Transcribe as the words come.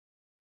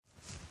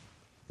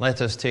let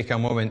us take a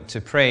moment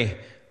to pray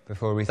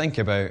before we think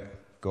about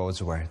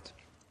God's Word.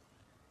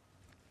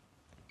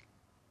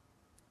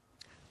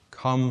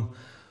 Come,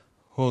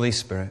 Holy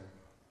Spirit,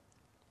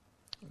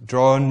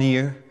 draw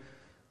near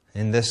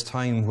in this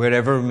time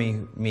wherever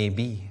we may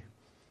be.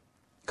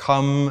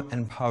 Come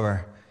in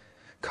power.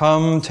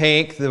 Come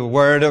take the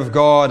Word of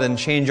God and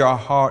change our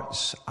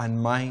hearts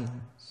and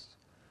minds.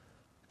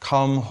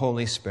 Come,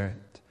 Holy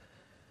Spirit,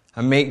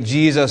 and make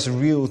Jesus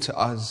real to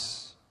us.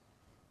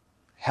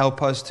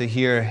 Help us to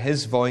hear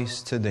His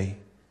voice today.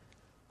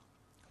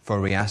 For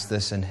we ask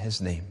this in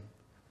His name.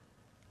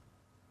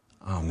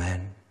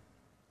 Amen.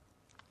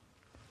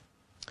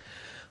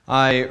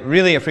 I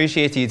really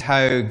appreciated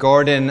how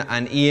Gordon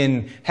and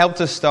Ian helped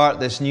us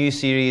start this new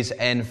series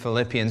in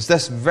Philippians,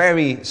 this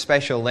very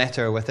special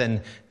letter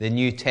within the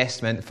New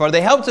Testament, for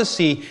they helped us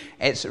see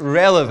its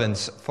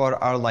relevance for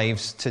our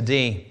lives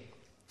today.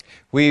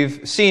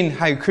 We've seen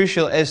how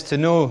crucial it is to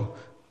know...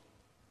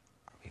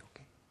 Are we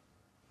okay?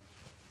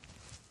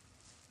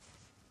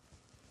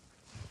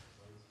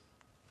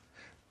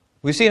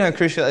 We've seen how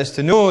crucial it is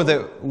to know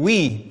that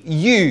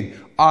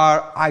you,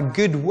 are a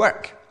good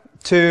work,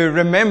 to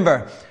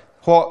remember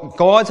what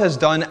God has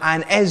done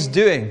and is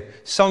doing,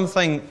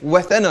 something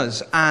within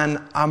us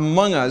and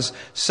among us,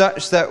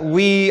 such that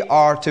we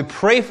are to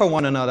pray for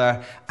one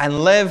another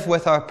and live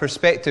with our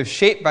perspective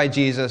shaped by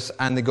Jesus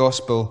and the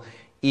gospel,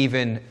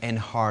 even in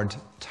hard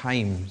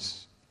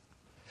times.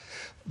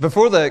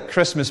 Before the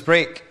Christmas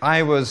break,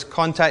 I was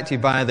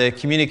contacted by the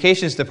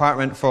communications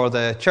department for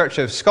the Church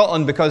of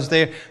Scotland because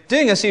they're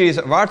doing a series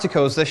of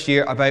articles this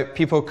year about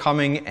people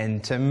coming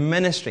into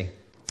ministry.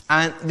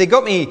 And they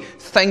got me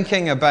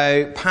thinking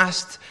about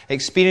past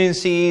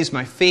experiences,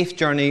 my faith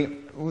journey,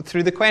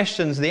 through the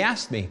questions they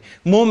asked me.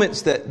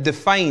 Moments that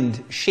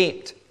defined,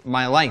 shaped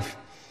my life.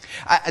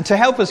 To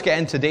help us get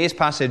into today's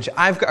passage,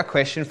 I've got a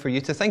question for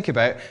you to think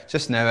about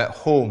just now at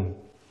home.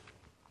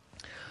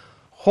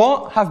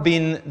 What have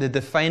been the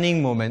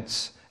defining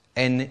moments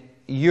in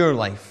your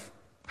life?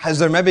 Has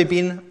there maybe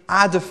been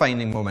a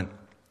defining moment?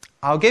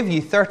 I'll give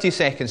you 30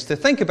 seconds to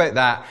think about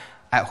that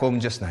at home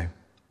just now.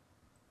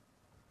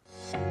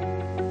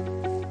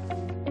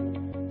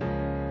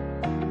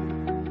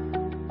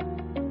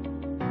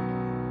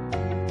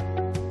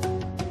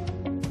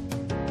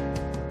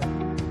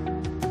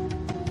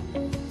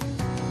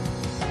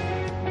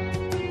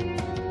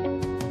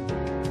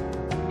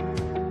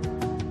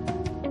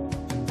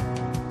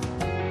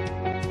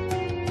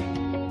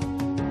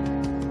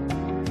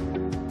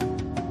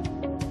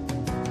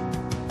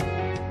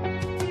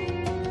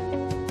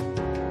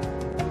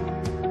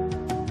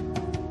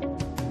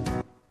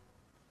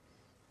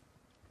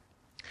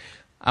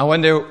 I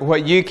wonder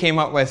what you came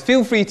up with.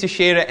 Feel free to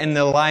share it in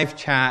the live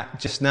chat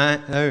just now.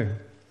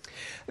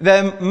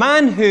 The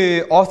man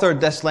who authored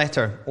this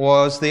letter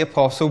was the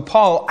Apostle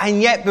Paul,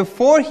 and yet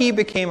before he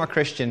became a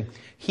Christian,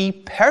 he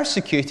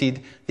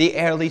persecuted the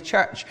early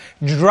church,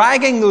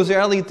 dragging those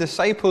early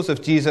disciples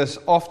of Jesus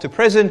off to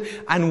prison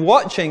and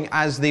watching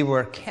as they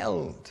were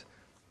killed.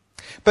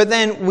 But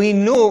then we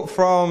know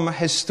from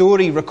his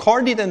story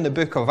recorded in the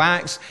book of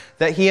Acts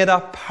that he had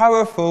a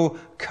powerful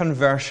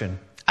conversion.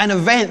 An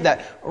event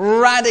that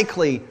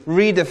radically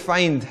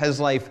redefined his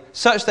life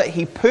such that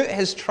he put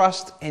his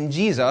trust in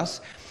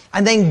Jesus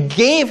and then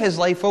gave his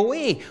life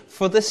away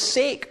for the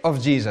sake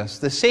of Jesus,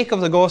 the sake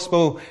of the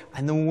gospel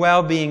and the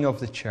well-being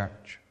of the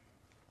church.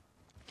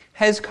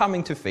 His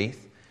coming to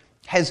faith,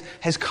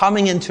 his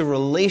coming into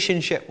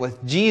relationship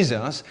with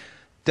Jesus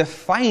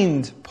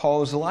defined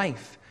Paul's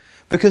life.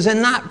 Because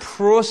in that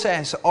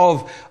process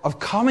of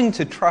coming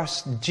to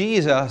trust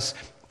Jesus,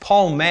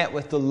 Paul met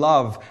with the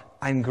love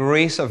and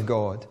grace of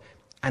God.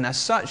 And as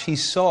such, he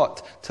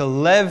sought to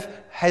live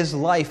his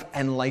life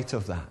in light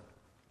of that.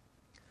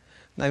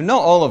 Now,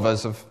 not all of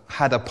us have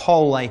had a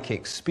Paul-like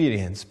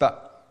experience,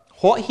 but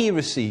what he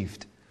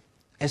received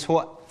is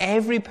what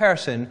every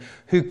person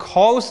who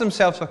calls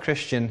themselves a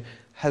Christian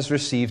has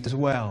received as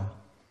well.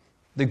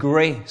 The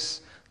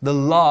grace, the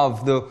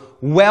love, the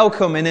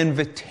welcome and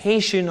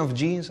invitation of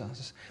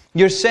Jesus.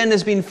 Your sin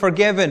has been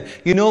forgiven.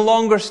 You no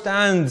longer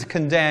stand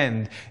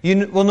condemned.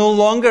 You will no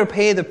longer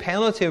pay the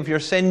penalty of your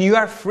sin. You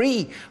are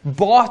free,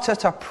 bought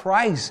at a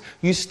price.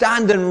 You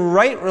stand in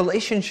right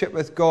relationship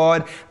with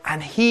God,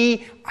 and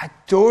He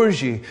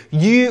adores you.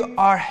 You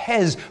are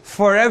His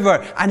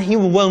forever, and He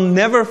will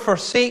never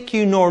forsake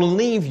you nor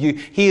leave you.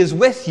 He is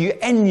with you,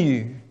 in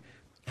you,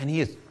 and He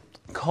has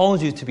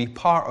called you to be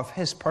part of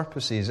His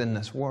purposes in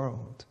this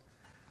world.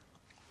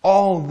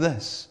 All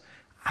this,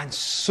 and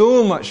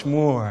so much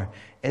more,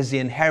 is the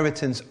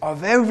inheritance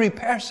of every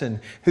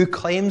person who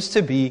claims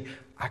to be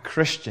a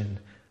Christian,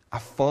 a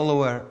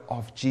follower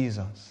of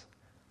Jesus.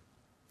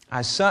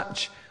 As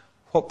such,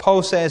 what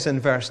Paul says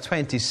in verse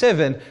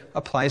 27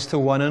 applies to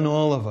one and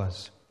all of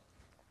us.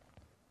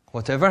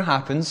 Whatever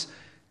happens,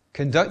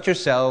 conduct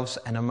yourselves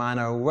in a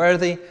manner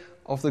worthy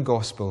of the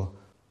gospel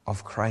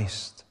of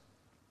Christ.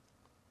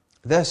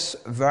 This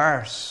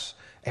verse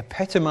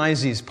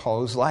epitomizes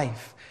Paul's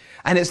life.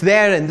 And it's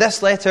there in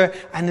this letter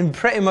and in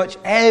pretty much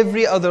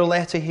every other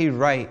letter he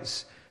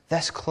writes.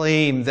 This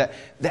claim that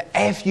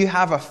if you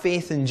have a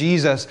faith in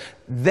Jesus,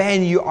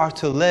 then you are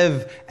to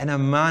live in a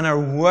manner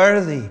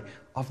worthy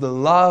of the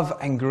love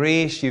and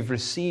grace you've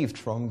received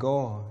from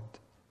God.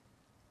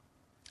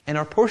 In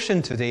our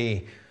portion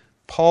today,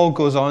 Paul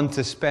goes on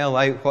to spell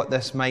out what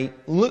this might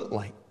look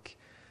like.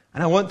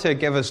 And I want to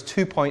give us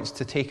 2 points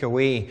to take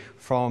away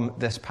from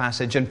this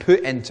passage and put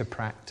into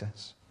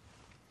practice.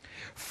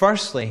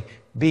 Firstly,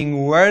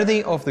 being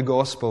worthy of the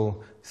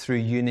gospel through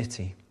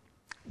unity.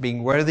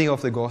 Being worthy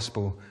of the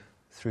gospel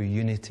through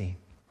unity.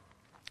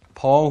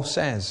 Paul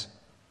says,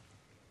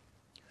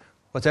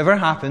 "Whatever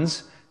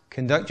happens,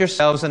 conduct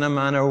yourselves in a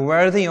manner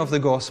worthy of the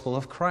gospel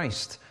of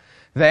Christ.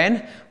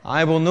 Then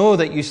I will know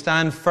that you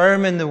stand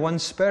firm in the one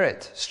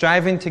Spirit,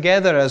 striving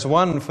together as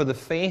one for the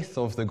faith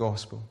of the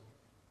gospel.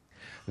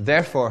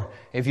 Therefore,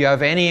 if you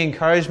have any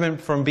encouragement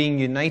from being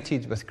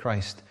united with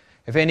Christ,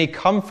 if any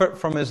comfort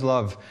from His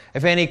love,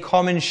 if any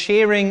common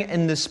sharing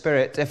in the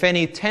Spirit, if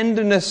any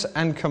tenderness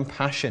and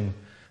compassion,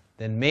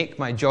 then make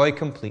my joy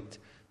complete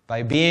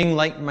by being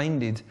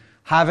like-minded,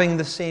 having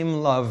the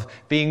same love,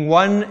 being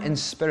one in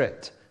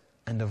spirit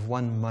and of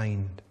one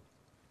mind."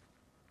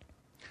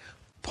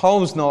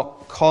 Paul's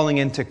not calling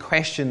into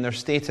question their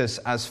status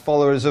as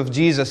followers of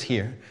Jesus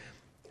here.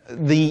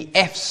 The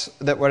ifs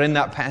that were in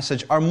that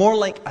passage are more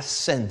like a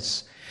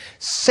since.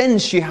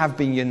 Since you have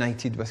been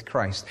united with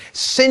Christ,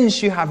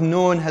 since you have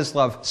known His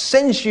love,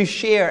 since you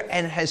share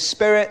in His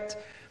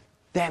Spirit,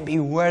 then be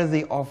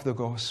worthy of the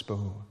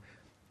gospel.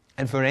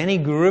 And for any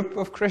group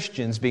of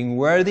Christians, being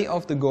worthy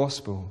of the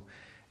gospel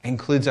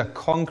includes a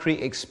concrete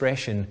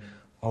expression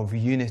of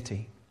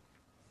unity.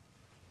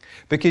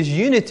 Because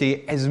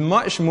unity is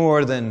much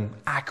more than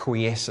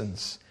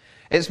acquiescence.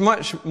 It's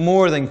much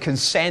more than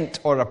consent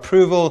or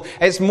approval.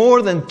 It's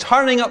more than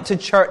turning up to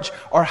church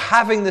or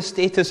having the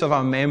status of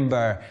a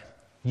member.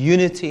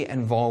 Unity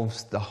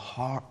involves the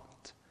heart,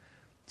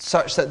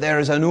 such that there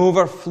is an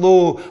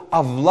overflow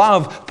of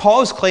love.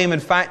 Paul's claim, in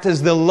fact,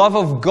 is the love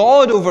of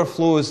God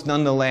overflows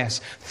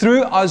nonetheless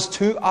through us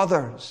to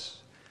others.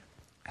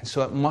 And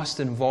so it must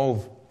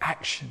involve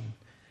action.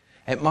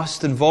 It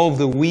must involve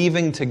the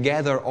weaving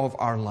together of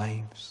our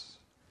lives.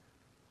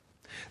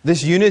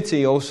 This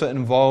unity also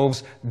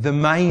involves the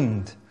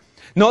mind.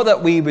 Not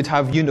that we would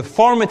have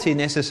uniformity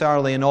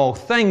necessarily in all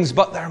things,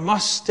 but there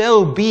must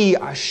still be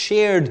a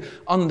shared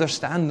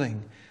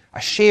understanding.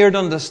 A shared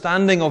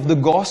understanding of the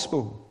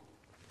gospel,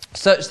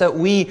 such that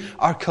we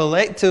are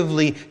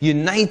collectively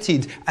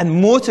united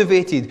and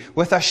motivated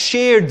with a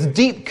shared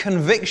deep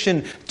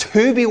conviction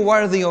to be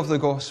worthy of the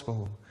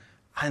gospel.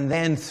 And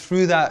then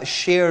through that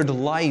shared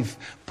life,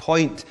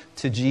 point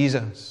to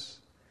Jesus.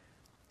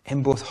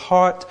 In both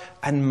heart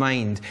and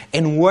mind,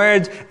 in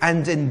word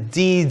and in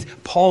deed,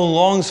 Paul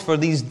longs for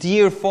these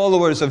dear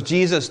followers of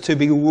Jesus to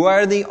be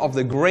worthy of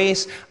the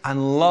grace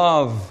and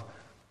love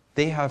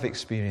they have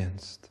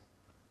experienced.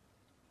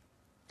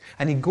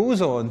 And he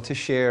goes on to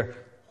share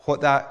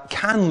what that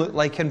can look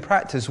like in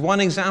practice. One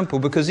example,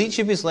 because each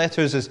of his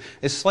letters is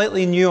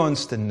slightly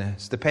nuanced in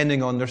this,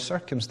 depending on their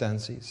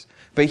circumstances.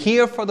 But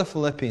here for the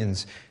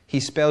Philippians, he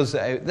spells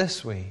it out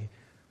this way.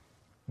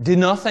 Do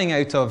nothing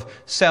out of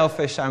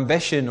selfish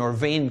ambition or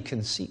vain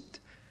conceit.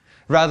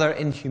 Rather,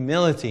 in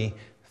humility,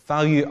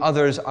 value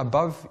others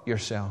above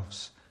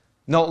yourselves,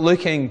 not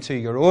looking to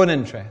your own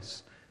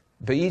interests,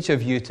 but each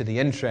of you to the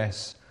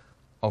interests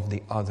of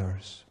the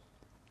others.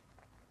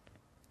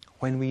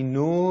 When we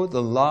know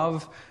the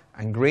love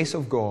and grace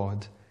of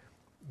God,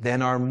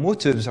 then our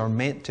motives are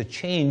meant to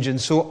change, and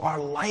so our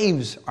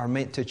lives are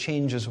meant to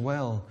change as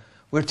well.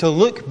 We're to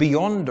look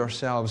beyond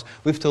ourselves.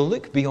 We have to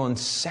look beyond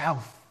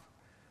self.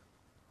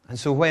 And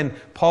so when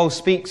Paul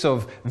speaks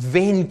of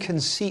vain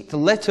conceit,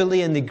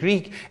 literally in the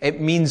Greek, it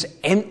means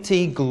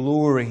empty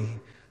glory,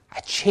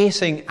 a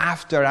chasing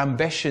after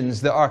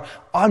ambitions that are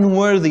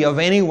unworthy of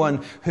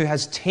anyone who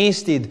has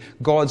tasted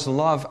God's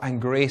love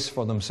and grace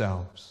for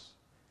themselves.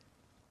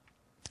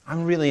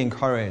 I'm really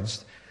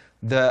encouraged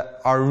that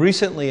our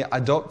recently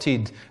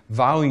adopted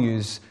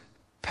values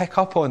pick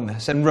up on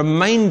this and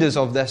remind us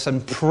of this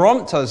and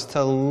prompt us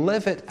to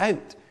live it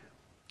out.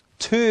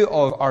 Two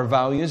of our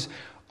values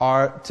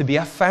are to be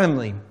a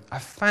family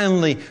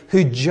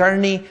who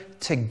journey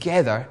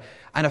together,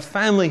 and a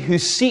family who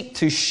seek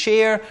to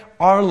share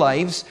our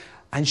lives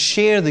and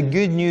share the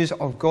good news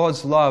of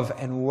God's love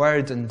in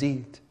word and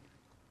deed.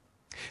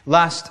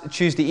 Last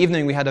Tuesday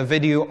evening, we had a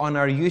video on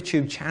our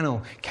YouTube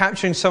channel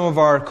capturing some of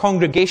our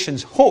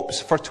congregation's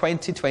hopes for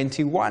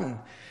 2021.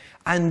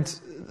 And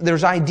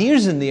there's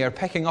ideas in there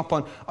picking up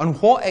on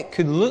what it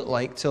could look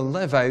like to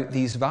live out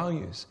these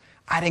values.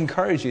 I'd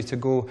encourage you to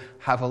go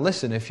have a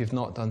listen if you've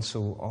not done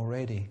so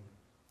already.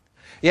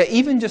 Yet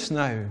even just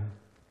now,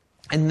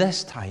 in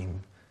this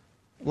time,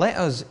 let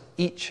us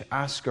each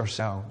ask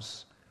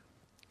ourselves,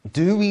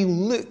 do we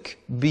look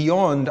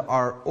beyond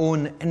our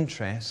own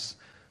interests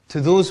to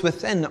those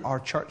within our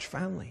church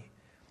family?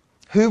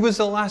 Who was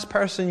the last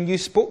person you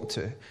spoke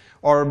to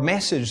or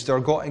messaged or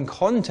got in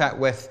contact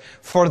with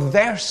for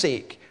their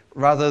sake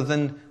rather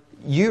than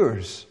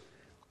yours?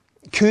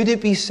 Could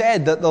it be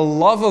said that the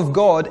love of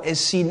God is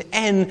seen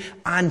in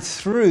and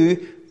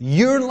through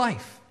your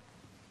life?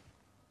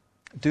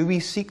 Do we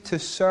seek to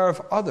serve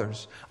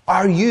others?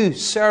 Are you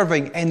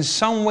serving in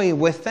some way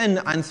within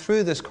and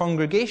through this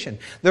congregation?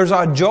 There's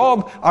a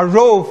job, a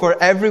role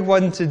for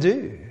everyone to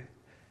do.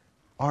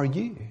 Are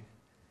you?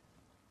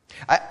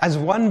 As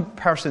one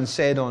person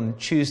said on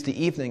Tuesday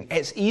evening,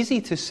 it's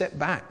easy to sit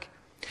back.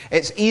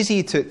 It's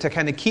easy to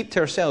kind of keep to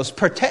ourselves,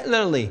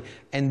 particularly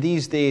in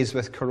these days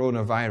with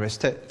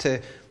coronavirus,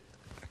 to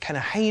kind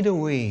of hide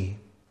away,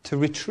 to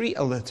retreat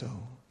a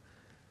little.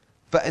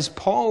 But as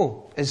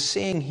Paul is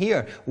saying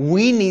here,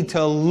 we need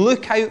to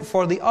look out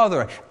for the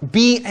other,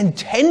 be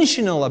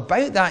intentional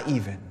about that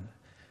even,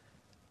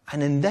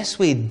 and in this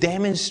way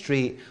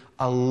demonstrate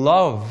a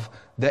love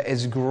that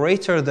is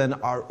greater than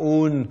our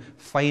own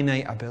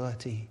finite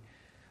ability.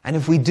 And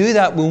if we do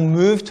that, we'll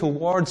move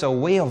towards a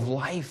way of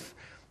life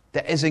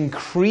that is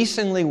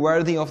increasingly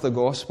worthy of the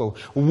gospel,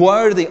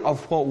 worthy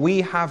of what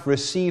we have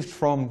received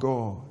from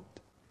God.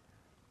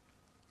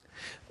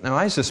 Now,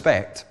 I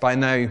suspect by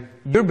now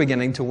you're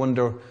beginning to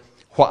wonder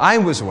what I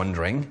was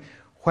wondering,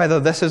 whether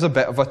this is a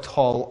bit of a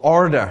tall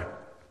order,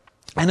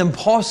 an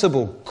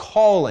impossible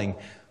calling,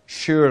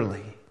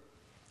 surely.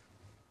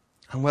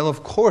 And well,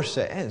 of course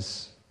it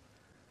is.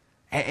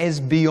 It is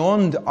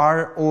beyond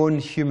our own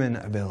human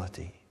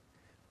ability.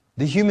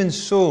 The human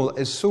soul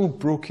is so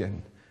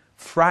broken,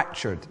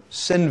 fractured,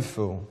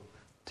 sinful,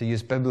 to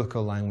use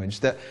biblical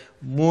language, that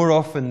more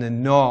often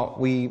than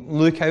not, we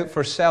look out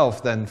for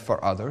self than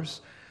for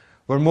others.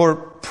 We're more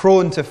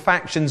prone to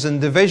factions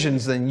and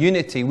divisions than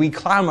unity. We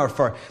clamor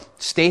for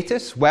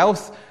status,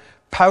 wealth,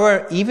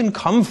 power, even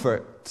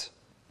comfort,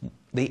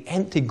 the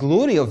empty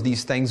glory of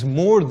these things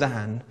more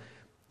than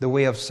the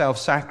way of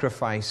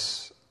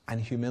self-sacrifice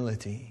and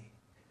humility.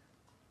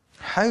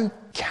 How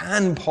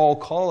can Paul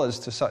call us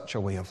to such a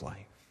way of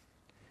life?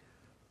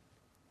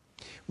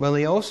 Well,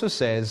 he also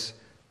says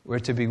we're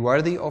to be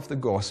worthy of the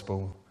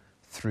gospel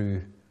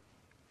through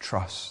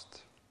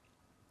trust.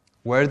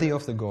 Worthy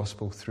of the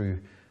gospel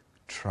through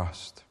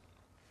trust.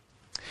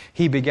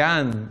 He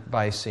began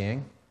by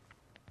saying,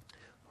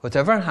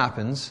 whatever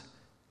happens,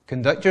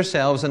 conduct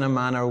yourselves in a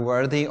manner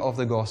worthy of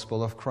the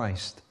gospel of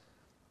Christ.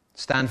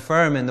 Stand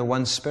firm in the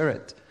one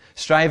Spirit,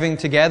 striving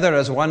together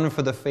as one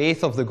for the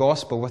faith of the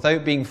gospel,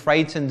 without being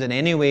frightened in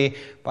any way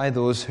by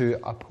those who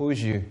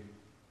oppose you.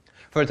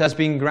 For it has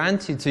been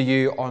granted to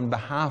you on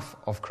behalf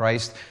of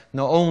Christ,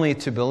 not only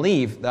to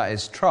believe, that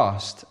is,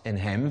 trust in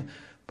Him,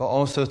 but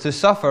also to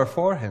suffer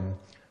for Him,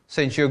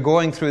 since you're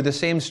going through the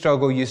same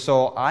struggle you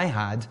saw I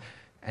had,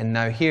 and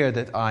now hear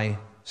that I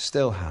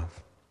still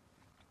have.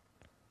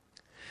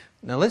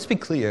 Now let's be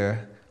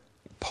clear,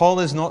 Paul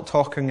is not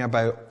talking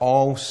about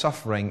all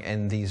suffering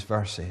in these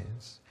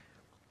verses.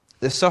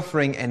 The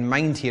suffering in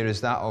mind here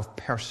is that of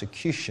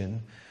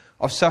persecution,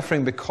 of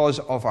suffering because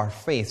of our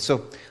faith.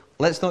 So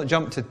let's not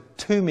jump to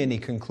too many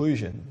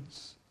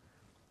conclusions.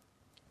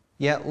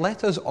 Yet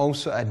let us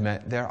also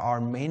admit there are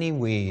many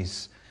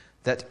ways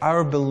that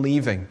our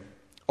believing,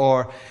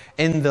 or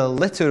in the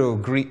literal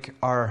Greek,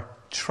 our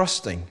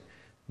trusting,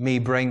 may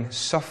bring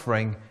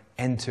suffering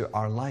into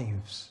our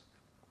lives.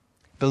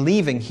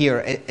 Believing here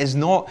is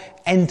not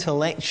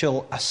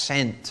intellectual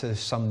assent to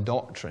some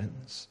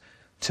doctrines.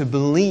 To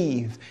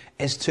believe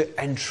is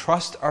to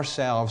entrust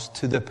ourselves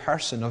to the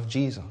person of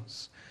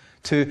Jesus,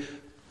 to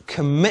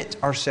commit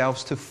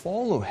ourselves to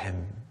follow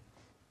Him.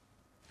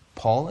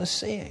 Paul is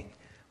saying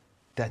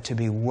that to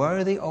be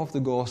worthy of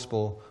the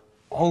gospel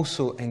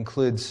also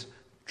includes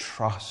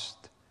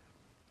trust.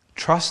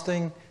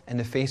 Trusting in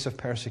the face of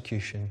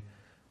persecution,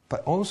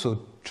 but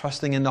also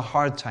trusting in the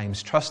hard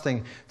times,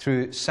 trusting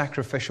through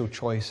sacrificial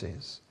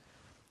choices.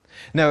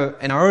 Now,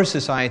 in our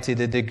society,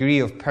 the degree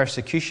of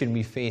persecution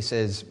we face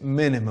is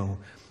minimal.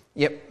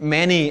 Yet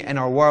many in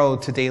our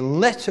world today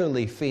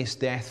literally face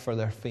death for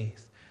their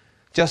faith.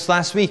 Just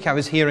last week, I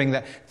was hearing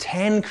that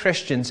 10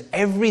 Christians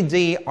every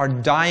day are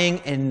dying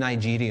in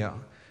Nigeria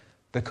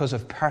because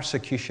of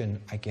persecution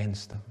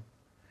against them.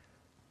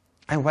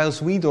 And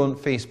whilst we don't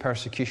face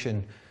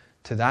persecution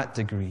to that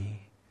degree,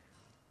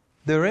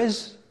 there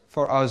is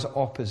for us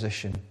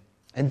opposition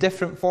in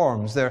different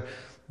forms. There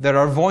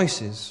are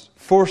voices,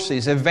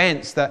 forces,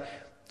 events that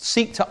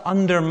seek to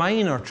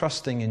undermine our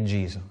trusting in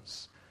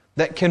Jesus,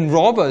 that can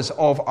rob us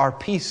of our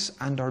peace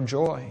and our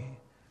joy.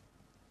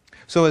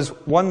 So as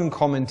one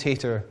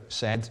commentator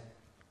said,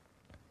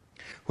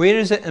 where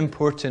is it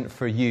important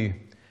for you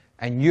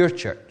and your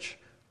church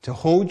to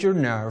hold your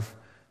nerve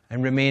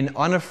and remain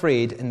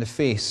unafraid in the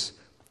face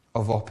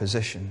of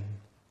opposition?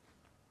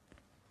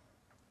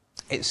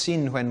 It's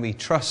seen when we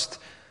trust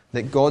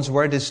that God's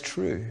word is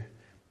true,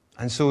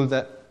 and so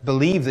that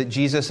believe that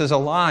Jesus is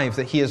alive,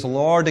 that He is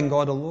Lord and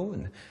God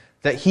alone,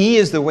 that He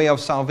is the way of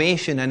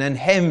salvation, and in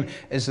Him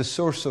is the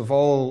source of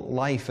all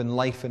life and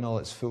life in all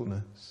its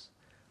fullness.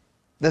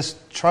 This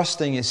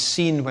trusting is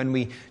seen when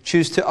we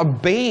choose to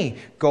obey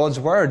God's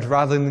word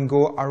rather than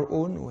go our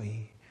own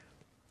way.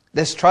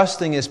 This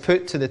trusting is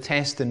put to the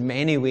test in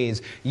many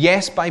ways.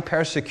 Yes, by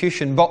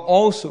persecution, but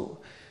also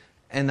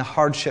in the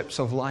hardships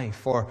of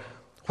life, or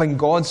when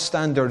God's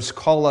standards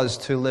call us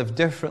to live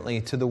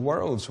differently to the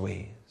world's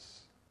ways?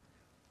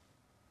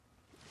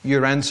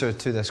 Your answer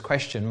to this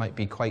question might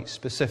be quite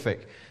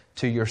specific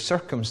to your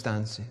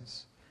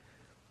circumstances.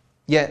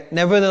 Yet,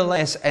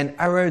 nevertheless, in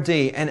our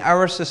day, in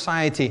our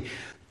society,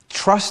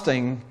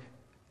 trusting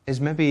is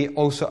maybe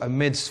also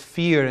amidst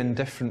fear in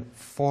different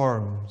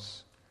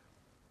forms.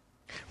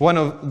 One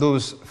of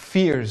those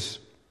fears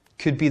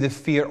could be the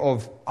fear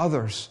of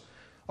others,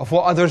 of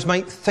what others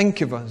might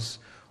think of us,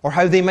 or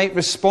how they might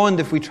respond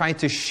if we try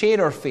to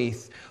share our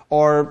faith,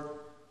 or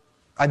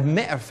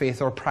admit our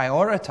faith, or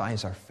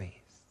prioritize our faith.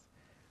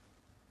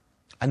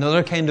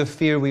 Another kind of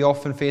fear we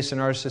often face in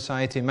our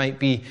society might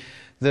be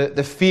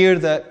the fear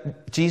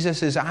that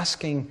Jesus is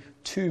asking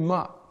too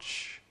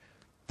much,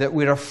 that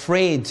we're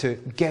afraid to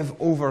give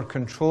over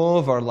control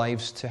of our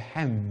lives to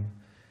Him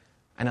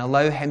and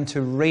allow Him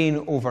to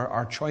reign over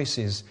our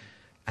choices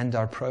and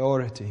our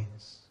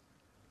priorities.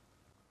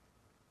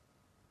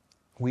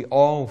 We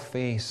all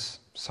face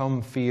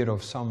some fear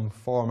of some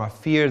form, a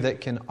fear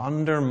that can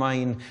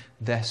undermine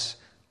this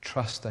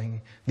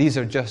trusting. These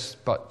are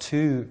just but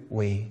two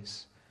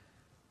ways.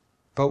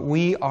 But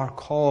we are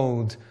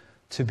called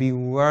to be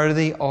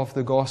worthy of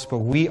the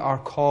gospel. We are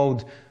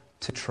called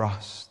to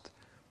trust.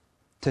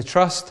 To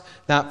trust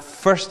that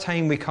first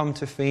time we come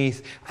to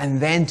faith, and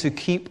then to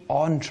keep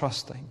on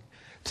trusting.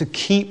 To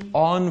keep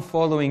on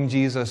following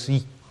Jesus,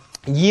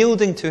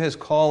 yielding to His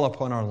call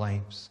upon our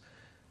lives,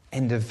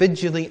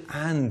 individually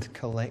and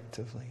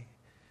collectively.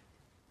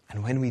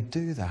 And when we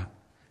do that,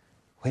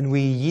 when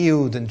we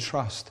yield and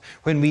trust,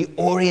 when we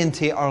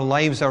orientate our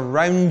lives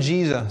around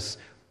Jesus,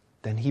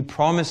 then He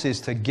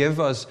promises to give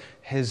us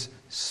His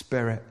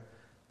Spirit,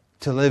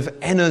 to live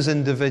in us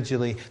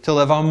individually, to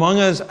live among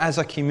us as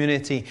a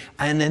community.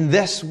 And in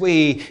this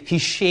way, He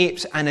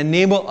shapes and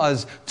enables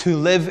us to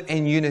live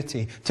in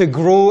unity, to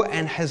grow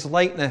in His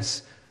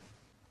likeness,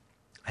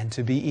 and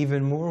to be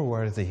even more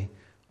worthy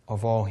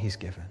of all He's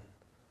given.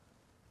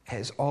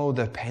 It's all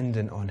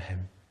dependent on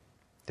Him,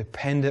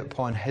 dependent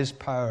upon His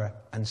power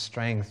and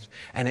strength,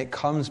 and it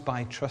comes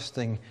by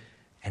trusting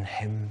in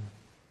Him.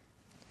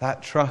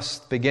 That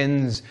trust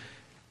begins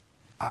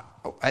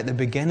at the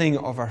beginning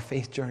of our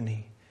faith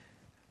journey,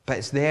 but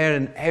it's there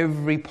in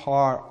every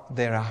part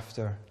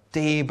thereafter,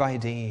 day by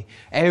day.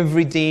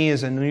 Every day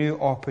is a new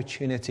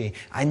opportunity,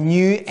 a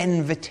new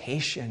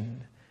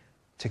invitation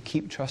to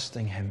keep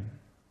trusting Him.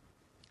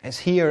 It's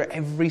here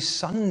every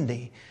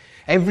Sunday,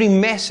 every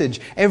message,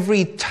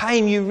 every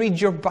time you read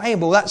your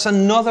Bible. That's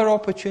another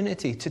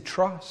opportunity to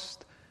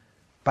trust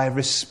by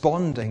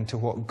responding to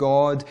what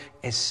God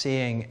is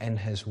saying in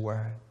His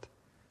Word.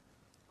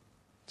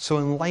 So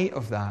in light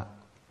of that,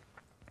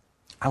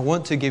 I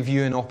want to give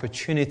you an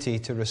opportunity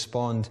to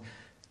respond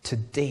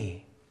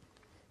today.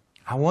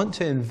 I want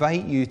to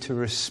invite you to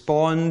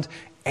respond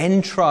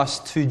in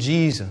trust to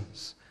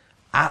Jesus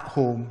at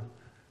home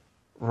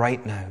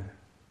right now.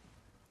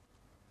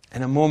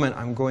 In a moment,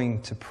 I'm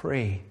going to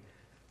pray,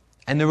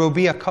 and there will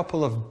be a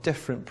couple of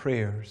different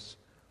prayers.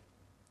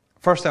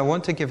 First, I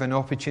want to give an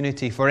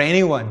opportunity for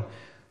anyone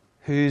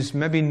who's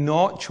maybe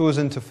not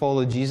chosen to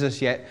follow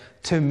Jesus yet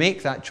to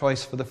make that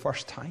choice for the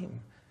first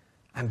time.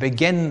 And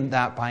begin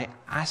that by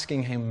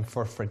asking Him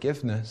for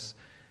forgiveness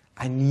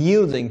and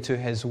yielding to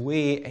His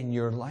way in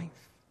your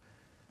life.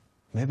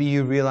 Maybe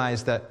you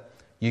realize that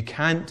you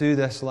can't do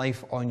this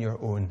life on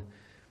your own,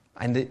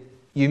 and that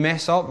you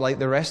mess up like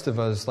the rest of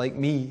us, like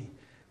me.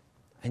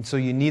 And so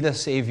you need a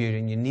Savior,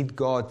 and you need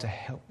God to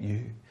help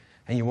you,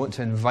 and you want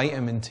to invite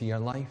Him into your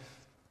life.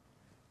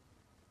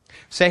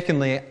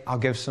 Secondly, I'll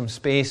give some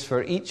space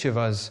for each of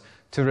us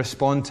to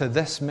respond to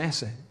this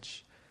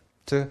message,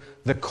 to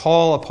the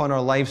call upon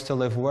our lives to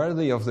live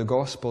worthy of the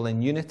gospel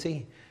in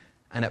unity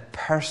and at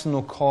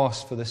personal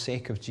cost for the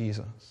sake of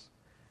Jesus.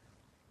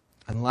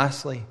 And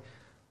lastly,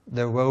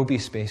 there will be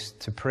space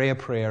to pray a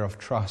prayer of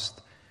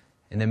trust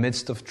in the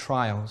midst of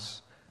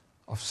trials,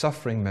 of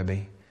suffering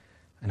maybe,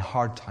 and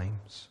hard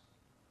times.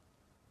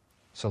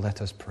 So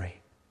let us pray.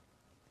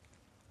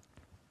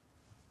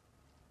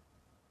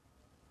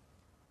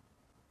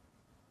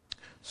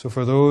 So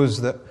for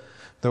those that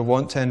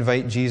want to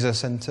invite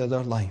Jesus into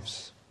their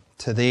lives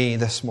today,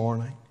 this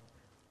morning,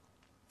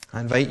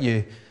 I invite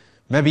you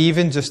maybe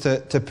even just to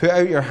put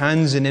out your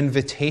hands in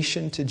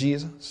invitation to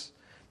Jesus.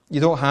 You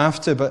don't have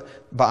to, but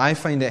I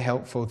find it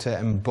helpful to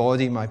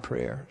embody my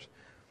prayers.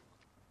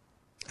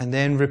 And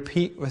then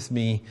repeat with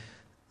me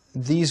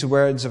these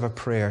words of a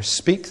prayer.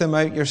 Speak them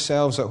out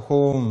yourselves at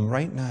home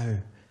right now,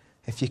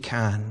 if you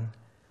can.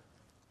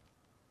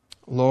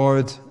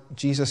 Lord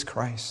Jesus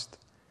Christ,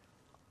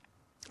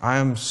 I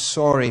am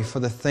sorry for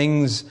the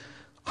things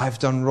I've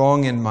done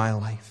wrong in my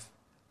life.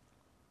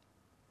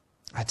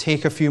 I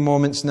take a few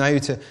moments now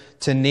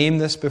to name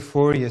this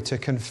before you, to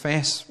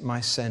confess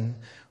my sin,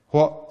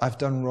 what I've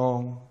done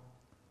wrong.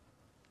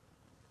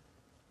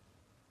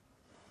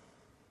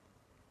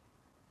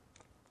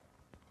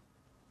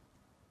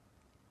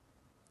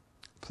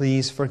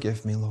 Please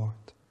forgive me, Lord.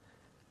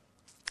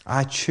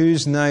 I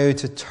choose now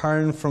to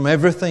turn from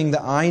everything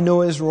that I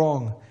know is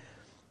wrong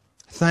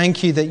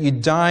Thank you that you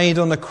died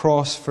on the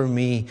cross for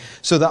me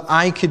so that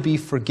I could be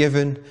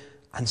forgiven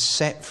and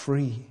set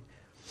free.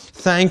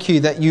 Thank you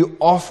that you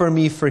offer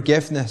me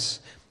forgiveness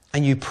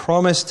and you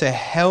promise to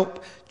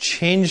help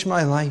change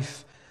my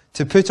life,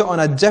 to put it on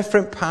a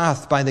different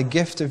path by the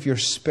gift of your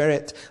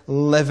Spirit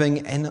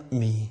living in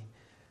me.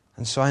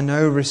 And so I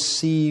now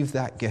receive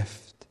that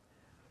gift.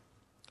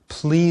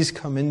 Please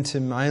come into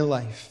my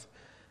life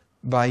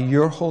by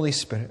your Holy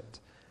Spirit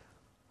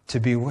to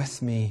be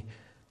with me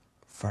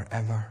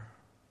forever.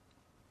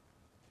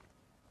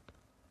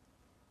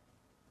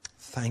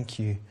 Thank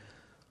you,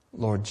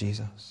 Lord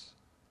Jesus.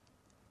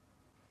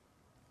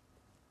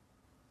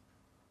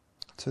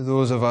 To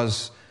those of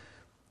us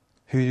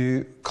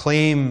who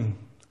claim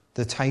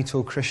the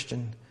title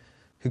Christian,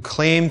 who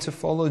claim to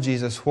follow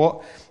Jesus,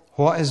 what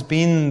has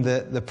been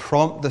the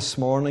prompt this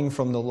morning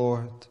from the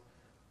Lord?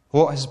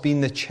 What has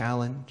been the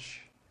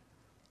challenge?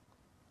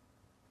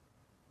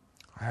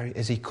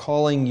 Is He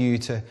calling you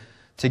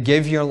to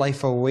give your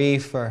life away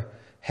for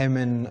Him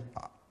in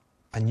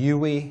a new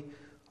way,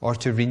 or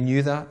to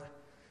renew that?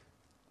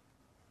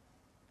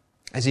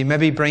 Is He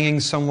maybe bringing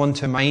someone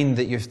to mind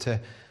that you have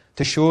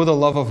to show the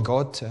love of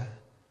God to?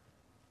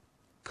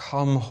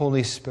 Come,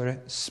 Holy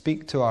Spirit,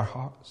 speak to our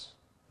hearts.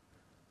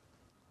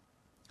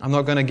 I'm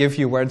not going to give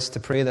you words to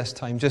pray this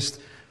time. Just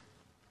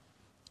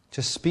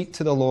speak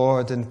to the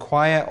Lord in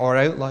quiet or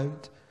out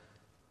loud.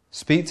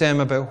 Speak to Him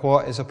about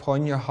what is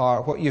upon your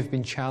heart, what you've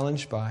been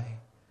challenged by,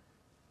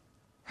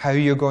 how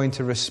you're going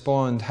to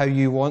respond, how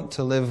you want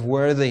to live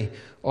worthy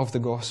of the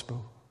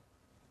gospel.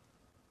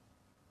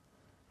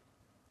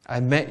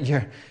 Admit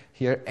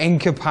your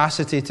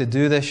incapacity to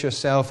do this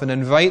yourself and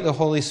invite the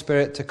Holy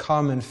Spirit to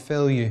come and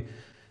fill you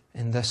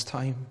in this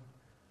time.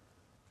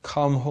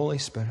 Come, Holy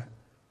Spirit.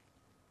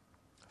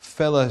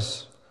 Fill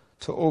us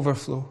to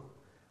overflow.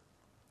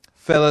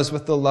 Fill us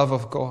with the love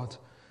of God.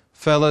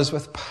 Fill us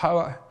with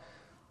power.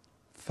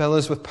 Fill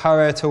us with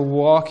power to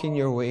walk in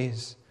your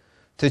ways,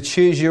 to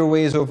choose your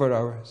ways over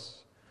ours.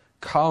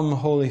 Come,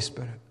 Holy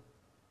Spirit.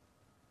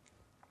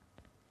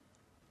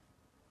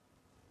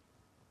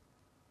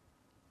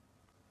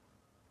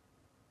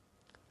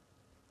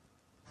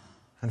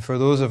 And for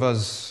those of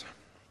us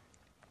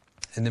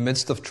in the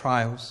midst of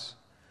trials,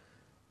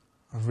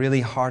 of really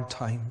hard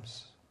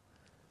times,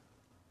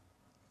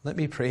 let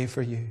me pray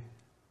for you.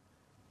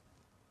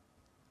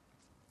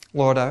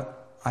 Lord,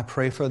 I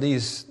pray for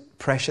these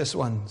precious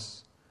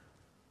ones.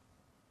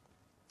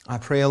 I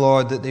pray,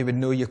 Lord, that they would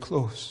know you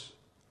close.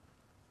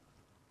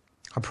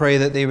 I pray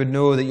that they would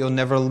know that you'll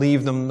never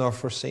leave them nor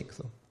forsake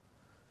them.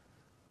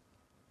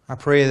 I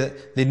pray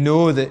that they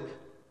know that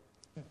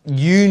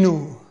you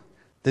know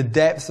the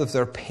depth of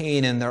their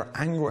pain and their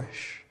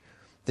anguish,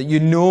 that you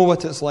know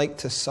what it's like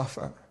to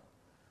suffer.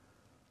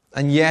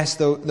 And yes,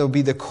 there'll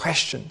be the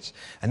questions,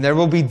 and there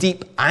will be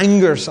deep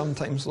anger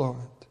sometimes, Lord,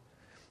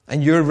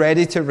 and you're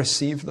ready to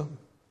receive them.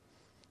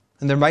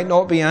 And there might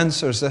not be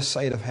answers this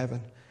side of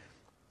heaven.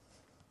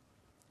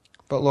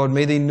 But Lord,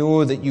 may they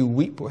know that you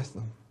weep with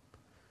them.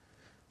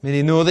 May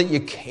they know that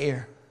you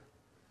care.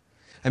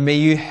 And may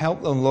you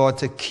help them, Lord,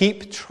 to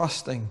keep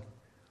trusting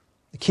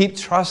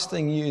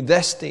you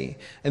this day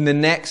and the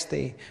next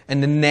day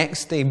and the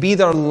next day. Be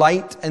their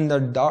light in their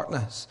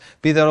darkness.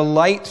 Be their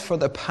light for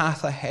the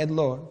path ahead,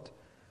 Lord.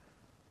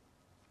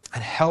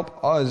 And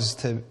help us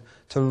to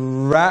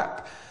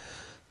wrap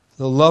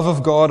the love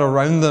of God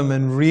around them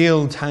in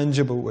real,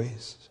 tangible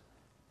ways.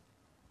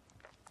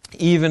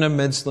 Even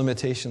amidst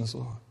limitations,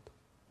 Lord.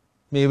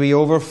 May we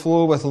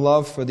overflow with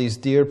love for these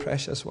dear,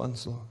 precious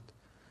ones, Lord.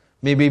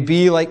 May we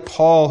be like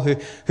Paul,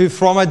 who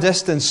from a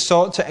distance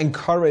sought to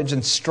encourage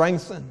and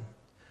strengthen.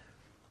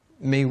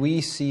 May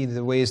we see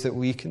the ways that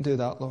we can do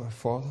that, Lord,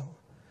 for them.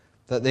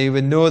 That they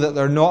would know that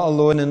they're not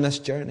alone in this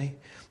journey.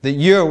 That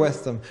you're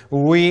with them.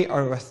 We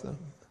are with them.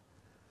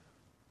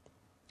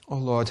 Oh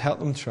Lord, help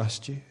them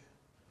trust you.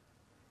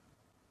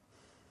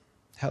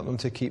 Help them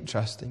to keep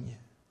trusting you.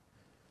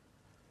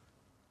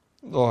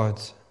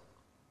 Lord,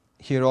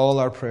 hear all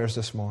our prayers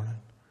this morning.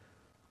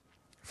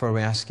 For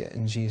we ask it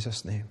in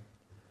Jesus' name.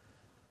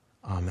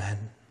 Amen.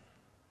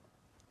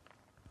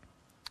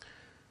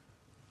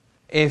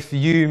 If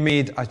you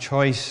made a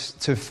choice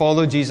to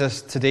follow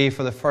Jesus today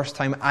for the first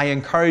time, I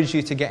encourage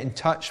you to get in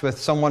touch with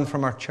someone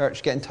from our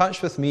church. Get in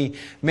touch with me.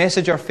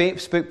 Message our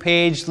Facebook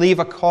page. Leave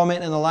a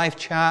comment in the live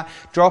chat.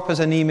 Drop us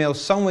an email.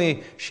 Some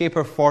way, shape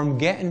or form.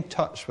 Get in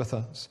touch with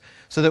us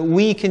so that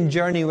we can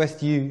journey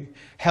with you,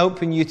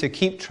 helping you to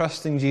keep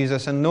trusting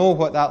Jesus and know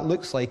what that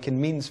looks like and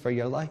means for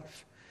your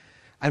life.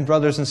 And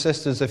brothers and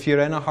sisters, if you're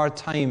in a hard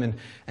time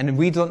and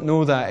we don't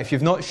know that, if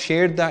you've not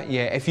shared that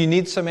yet, if you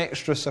need some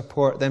extra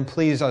support, then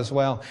please as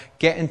well,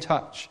 get in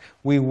touch.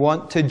 We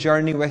want to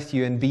journey with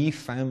you and be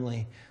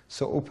family.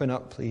 So open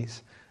up,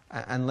 please,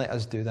 and let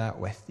us do that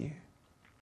with you.